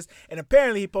want to do this. And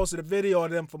apparently he posted a video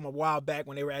of them from a while back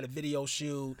when they were at a video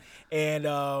shoot. And,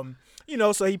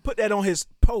 so he put that on his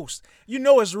post. You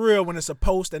know it's real when it's a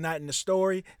post and not in the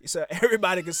story, so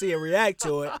everybody can see and react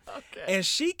to it. Okay. And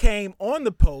she came on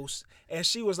the post, and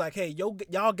she was like, hey,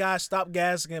 y'all guys stop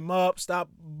gassing him up, stop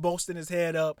boasting his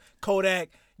head up. Kodak,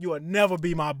 you will never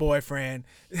be my boyfriend.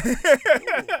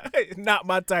 Not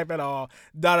my type at all.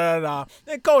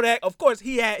 And Kodak, of course,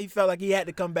 he felt like he had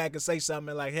to come back and say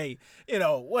something like, hey,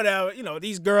 whatever,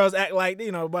 these girls act like,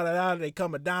 they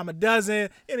come a dime a dozen.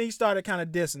 And he started kind of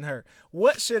dissing her.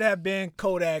 What should have been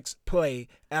Kodak's play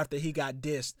after he got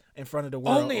dissed in front of the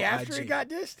world? Only after he got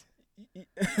dissed?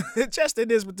 Just in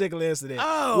this particular incident.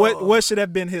 Oh. What should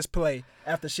have been his play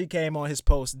after she came on his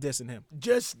post dissing him?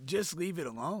 Just leave it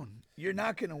alone. You're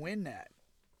not going to win that.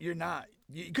 You're not.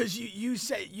 Because you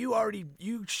said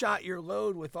you shot your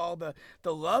load with all the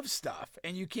love stuff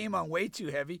and you came on way too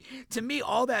heavy. To me,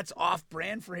 all that's off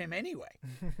brand for him anyway.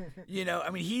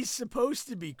 He's supposed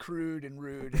to be crude and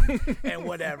rude and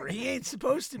whatever. He ain't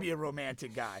supposed to be a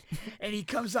romantic guy. And he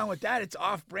comes on with that. It's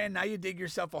off brand. Now you dig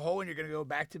yourself a hole and you're going to go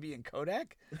back to being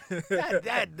Kodak?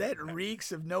 That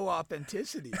reeks of no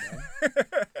authenticity, man.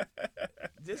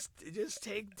 Just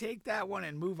take that one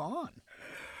and move on.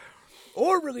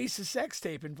 Or release a sex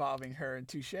tape involving her and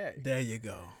Touche. There you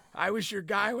go. I was your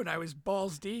guy when I was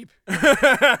balls deep.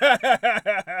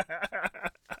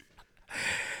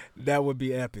 That would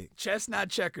be epic. Chestnut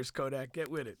checkers, Kodak. Get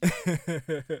with it.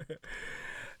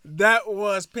 That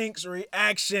was Pink's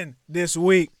reaction this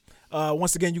week.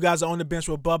 Once again, you guys are on the bench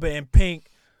with Bubba and Pink.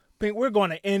 Pink, we're going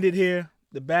to end it here.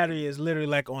 The battery is literally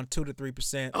like on 2 to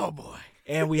 3%. Oh, boy.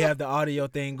 And we have the audio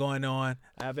thing going on.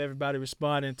 I have everybody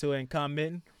responding to it and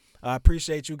commenting. I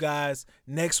appreciate you guys.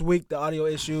 Next week, the audio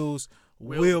issues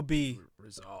will be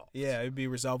resolved. Yeah, it'll be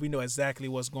resolved. We know exactly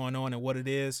what's going on and what it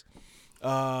is.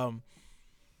 You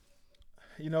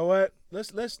know what?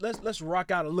 Let's rock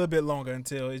out a little bit longer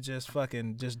until it just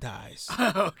dies.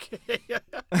 Okay.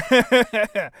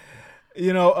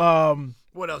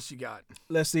 What else you got?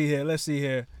 Let's see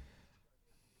here.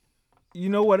 You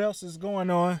know what else is going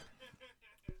on?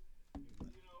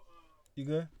 You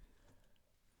good?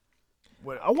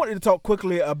 What? I wanted to talk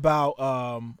quickly about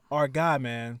our guy,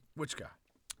 man. Which guy?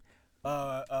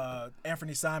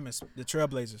 Anthony Simons, the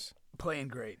Trailblazers. Playing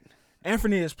great.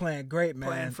 Anthony is playing great, man.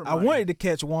 Playing for I money. wanted to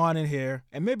catch Juan in here,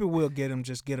 and maybe we'll get him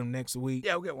next week.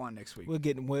 Yeah, we'll get one next week. We'll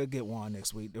get Juan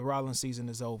next week. The Rollins season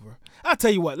is over. I'll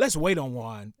tell you what. Let's wait on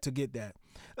Juan to get that.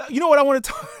 You know what I want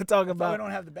to talk But about? we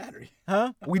don't have the battery.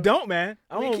 Huh? We don't, man.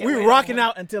 can't We're wait rocking on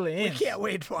out until it We ends. can't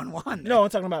wait for one. No, I'm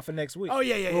talking about for next week. Oh,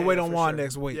 yeah. We'll wait on for Juan sure.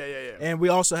 next week. Yeah. And we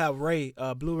also have Ray,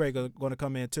 Blu-ray going to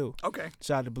come in too. Okay.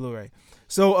 Shout out to Blu-ray.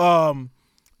 So,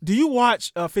 do you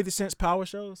watch 50 Cent's Power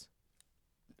shows?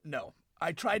 No.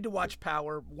 I tried to watch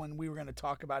Power when we were going to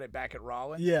talk about it back at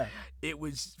Rollins. Yeah. It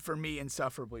was, for me,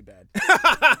 insufferably bad.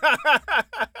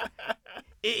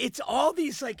 It's all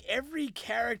these, like, every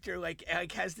character, like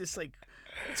has this, like,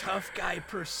 tough guy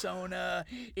persona.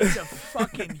 It's a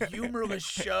fucking humorless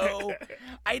show.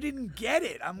 I didn't get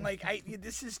it. I'm like,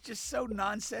 this is just so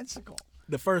nonsensical.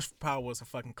 The first Power was a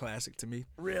fucking classic to me.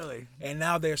 Really. And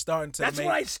now they're starting to That's make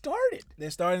when I started.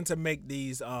 they're starting to make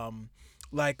these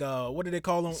what do they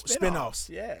call them? Spin-offs.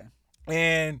 Yeah.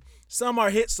 And some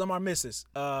are hits, some are misses.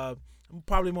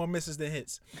 Probably more misses than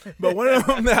hits. But one of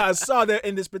them that I saw there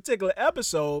in this particular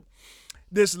episode,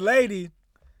 this lady,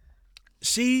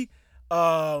 she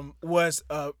was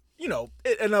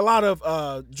in a lot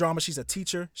of drama. She's a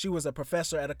teacher. She was a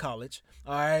professor at a college.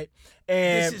 All right,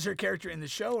 and This is her character in the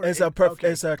show? Or it's a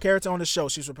character on the show.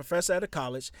 She's a professor at a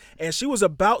college, and she was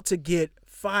about to get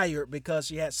fired because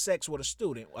she had sex with a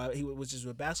student, which is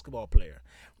a basketball player.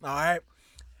 All right.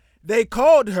 They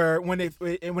called her when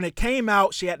it came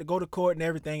out. She had to go to court and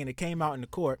everything, and it came out in the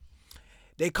court.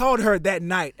 They called her that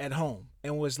night at home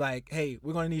and was like, "Hey,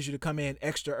 we're gonna need you to come in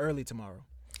extra early tomorrow."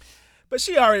 But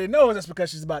she already knows that's because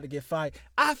she's about to get fired.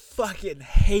 I fucking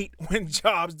hate when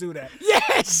jobs do that.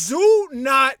 Yes. Do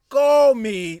not call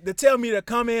me to tell me to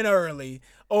come in early.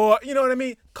 Or, you know what I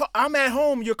mean? I'm at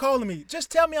home, you're calling me.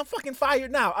 Just tell me I'm fucking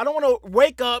fired now. I don't want to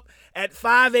wake up at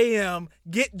 5 a.m.,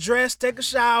 get dressed, take a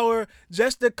shower,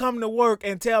 just to come to work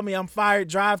and tell me I'm fired,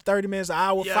 drive 30 minutes an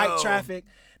hour, fight traffic.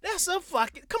 That's a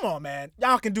fucking... Come on, man.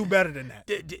 Y'all can do better than that.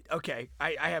 Okay,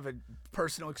 I have a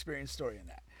personal experience story in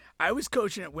that. I was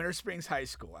coaching at Winter Springs High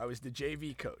School. I was the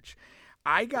JV coach.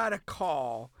 I got a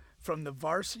call from the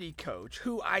varsity coach,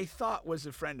 who I thought was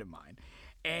a friend of mine.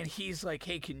 And he's like,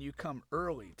 "Hey, can you come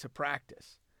early to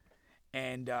practice?"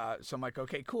 And so I'm like,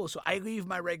 okay, cool. So I leave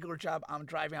my regular job. I'm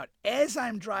driving out. As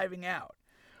I'm driving out,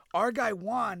 our guy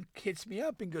Juan hits me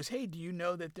up and goes, "Hey, do you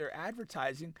know that they're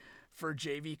advertising for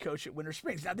JV coach at Winter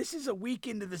Springs?" Now, this is a week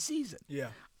into the season. Yeah.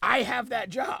 I have that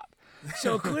job.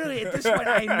 So clearly at this point,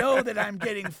 I know that I'm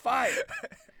getting fired.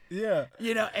 Yeah.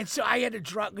 You know, and so I had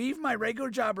to leave my regular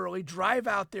job early, drive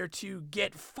out there to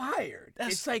get fired.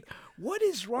 It's like, what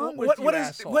is wrong with you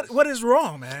assholes? What is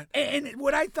wrong, man? And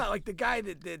what I thought, like the guy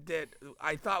that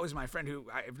I thought was my friend, who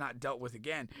I have not dealt with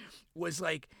again, was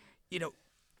like, you know,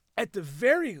 at the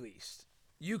very least,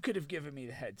 you could have given me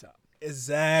the heads up.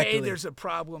 Exactly. Hey, there's a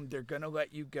problem. They're going to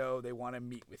let you go. They want to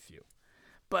meet with you.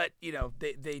 But, you know,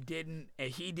 they didn't, and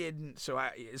he didn't. So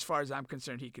as far as I'm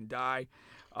concerned, he can die.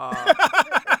 I'm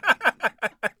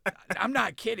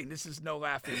not kidding. This is no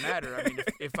laughing matter. I mean,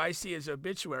 if I see his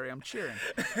obituary, I'm cheering.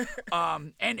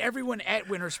 And everyone at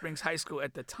Winter Springs High School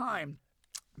at the time,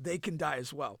 they can die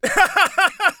as well.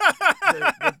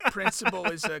 The principal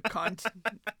is a cunt.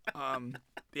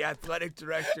 The athletic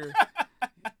director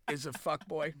is a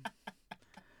fuckboy.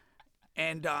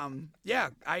 And, yeah,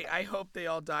 I hope they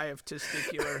all die of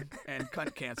testicular and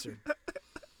cunt cancer.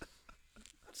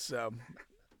 So,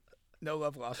 no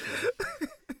love lost for them.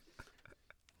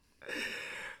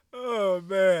 Oh,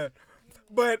 man.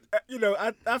 But, you know,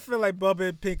 I feel like Bubba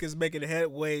and Pink is making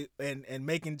headway and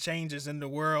making changes in the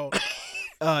world,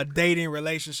 dating,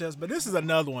 relationships. But this is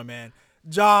another one, man.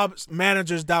 Jobs,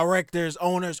 managers, directors,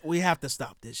 owners, we have to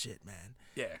stop this shit, man.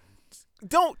 Yeah.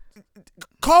 Don't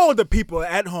call the people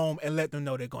at home and let them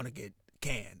know they're going to get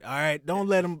canned, all right? Don't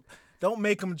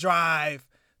make them drive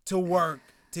to work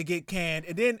to get canned.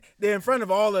 And then they're in front of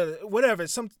all of whatever.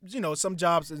 Some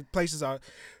jobs and places are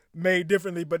made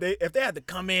differently, but if they had to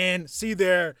come in, see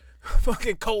their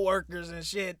fucking coworkers and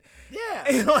shit. Yeah.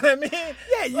 You know what I mean?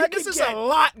 Yeah, this is a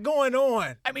lot going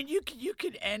on. I mean, you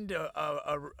could end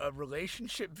a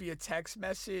relationship via text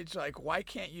message. Like, why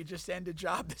can't you just end a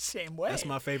job the same way? That's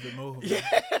my favorite move. Yeah.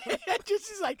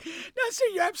 Just is like, no, sir,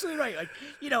 you're absolutely right. Like,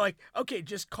 you know, like, okay,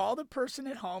 just call the person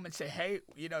at home and say, "Hey,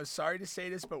 you know, sorry to say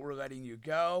this, but we're letting you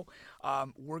go.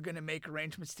 We're going to make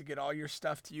arrangements to get all your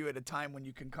stuff to you at a time when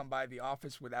you can come by the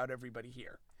office without everybody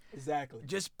here." Exactly.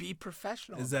 Just be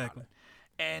professional. Exactly. About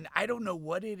it. And I don't know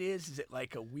what it is. Is it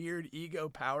like a weird ego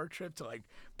power trip to like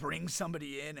bring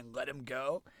somebody in and let him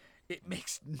go? It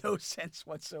makes no sense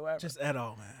whatsoever. Just at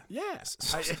all, man. Yeah,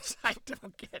 I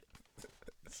don't get it.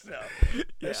 So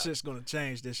That shit's gonna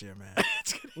change this year, man.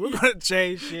 it's gonna, We're gonna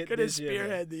change shit gonna this year.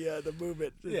 Man. spearhead the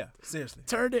movement. Yeah, seriously.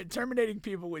 Terminating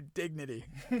people with dignity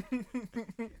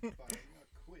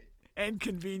and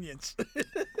convenience.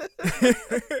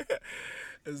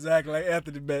 Exactly, like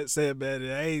Anthony said, man.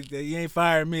 Hey, you ain't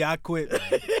firing me. I quit. Man.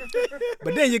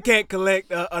 But then you can't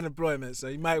collect unemployment, so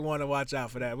you might want to watch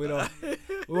out for that. We want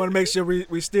to make sure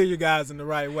we steer you guys in the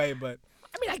right way, but.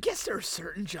 I mean, I guess there are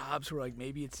certain jobs where, like,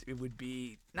 maybe it would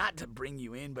be not to bring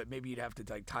you in, but maybe you'd have to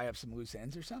like tie up some loose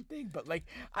ends or something. But like,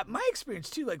 my experience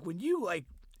too, like when you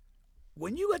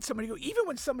let somebody go, even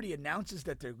when somebody announces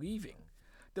that they're leaving,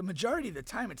 the majority of the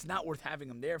time it's not worth having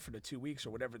them there for the 2 weeks or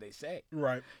whatever they say.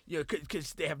 Right. You know,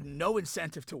 because they have no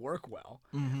incentive to work well.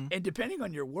 Mm-hmm. And depending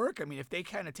on your work, I mean, if they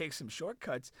kind of take some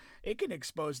shortcuts, it can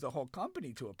expose the whole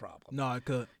company to a problem. No, I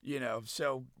could. You know,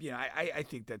 so, you know, I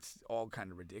think that's all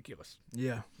kind of ridiculous.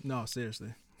 Yeah. No,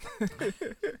 seriously. God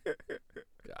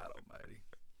almighty.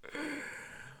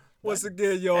 Once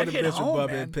again, you're on the hit Bishop home, Bubba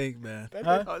man. and Pink, man. That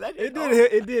Huh? hit- oh, that hit it did home.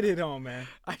 hit. It did hit home, man.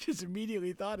 I just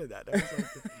immediately thought of that.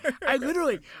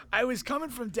 I was coming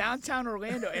from downtown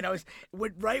Orlando, and I was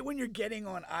right when you're getting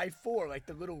on I-4, like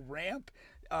the little ramp,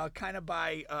 kind of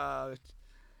by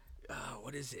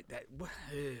what is it?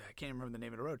 I can't remember the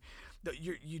name of the road.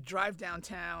 You drive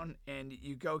downtown and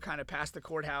you go kind of past the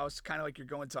courthouse, kind of like you're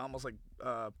going to almost like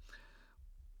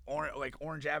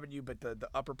Orange Avenue, but the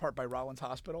upper part by Rollins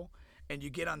Hospital, and you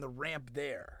get on the ramp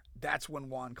there. That's when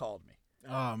Juan called me.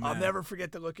 Oh man. I'll never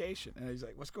forget the location. And he's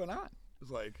like, "What's going on?" I was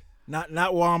like,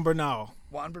 Not Juan Bernal.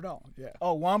 Juan Bernal. Yeah.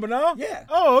 Oh, Juan Bernal? Yeah.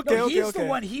 Oh, okay, No, okay, he's okay. the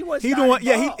one. He was. He the not one.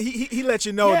 Yeah, involved. he let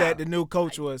you know Yeah. that the new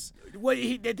coach was. What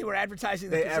they were advertising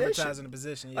the They position. advertising the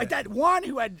position. Yeah. Like that Juan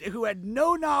who had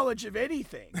no knowledge of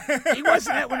anything. He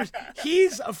wasn't at when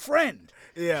he's a friend.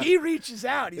 Yeah. He reaches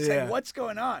out. He's Yeah. like, "What's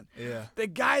going on?" Yeah. The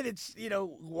guy that's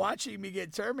watching me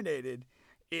get terminated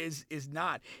is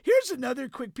not. Here's another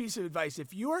quick piece of advice: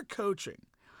 if you are coaching,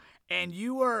 and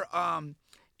you are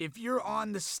if you're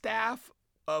on the staff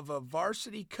of a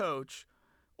varsity coach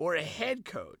or a head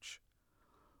coach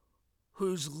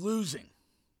who's losing,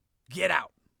 get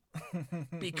out.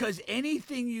 Because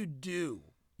anything you do,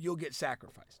 you'll get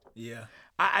sacrificed. Yeah.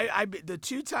 The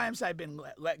 2 times I've been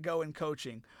let go in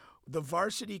coaching, the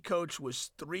varsity coach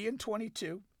was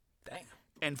 3-22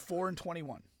 and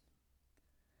 4-21.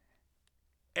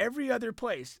 Every other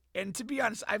place, and to be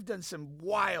honest, I've done some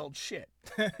wild shit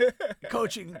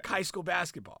coaching high school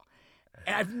basketball.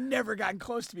 And I've never gotten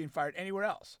close to being fired anywhere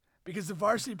else because the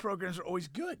varsity programs are always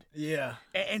good. Yeah.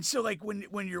 And so, like,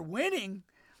 when you're winning,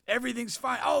 everything's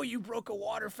fine. Oh, you broke a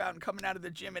water fountain coming out of the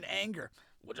gym in anger.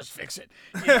 We'll just fix it.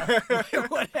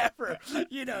 Whatever.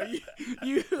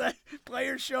 You let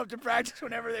players show up to practice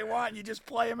whenever they want. And you just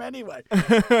play them anyway.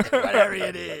 Whatever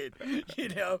you did.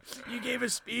 You gave a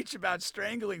speech about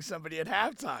strangling somebody at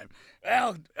halftime.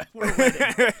 Well, we're winning.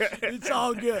 It's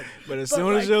all good. But as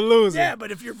soon as you're losing. Yeah,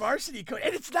 but if you're varsity coach,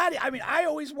 and it's not, I mean, I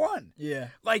always won. Yeah.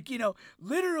 Like,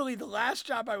 literally the last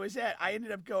job I was at, I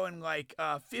ended up going like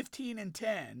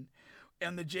 15-10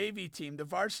 on the JV team. The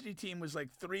varsity team was like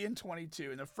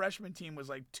 3-22, and the freshman team was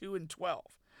like 2-12.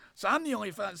 So I'm the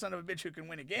only son of a bitch who can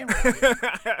win a game around here.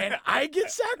 And I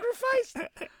get sacrificed?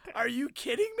 Are you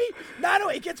kidding me? No,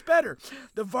 it gets better.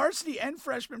 The varsity and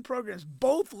freshman programs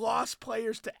both lost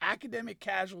players to academic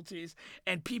casualties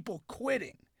and people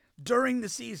quitting during the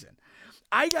season.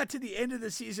 I got to the end of the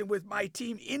season with my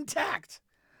team intact.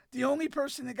 The only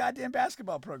person in the goddamn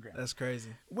basketball program. That's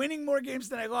crazy. Winning more games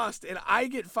than I lost, and I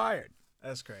get fired.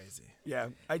 That's crazy. Yeah,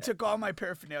 I took all my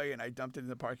paraphernalia and I dumped it in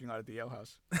the parking lot at the Ale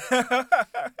House.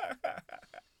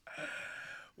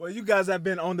 Well, you guys have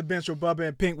been on the bench with Bubba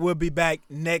and Pink. We'll be back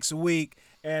next week,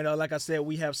 and like I said,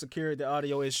 we have secured the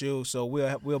audio issue, so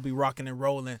we'll be rocking and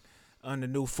rolling on the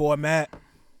new format.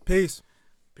 Peace.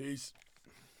 Peace.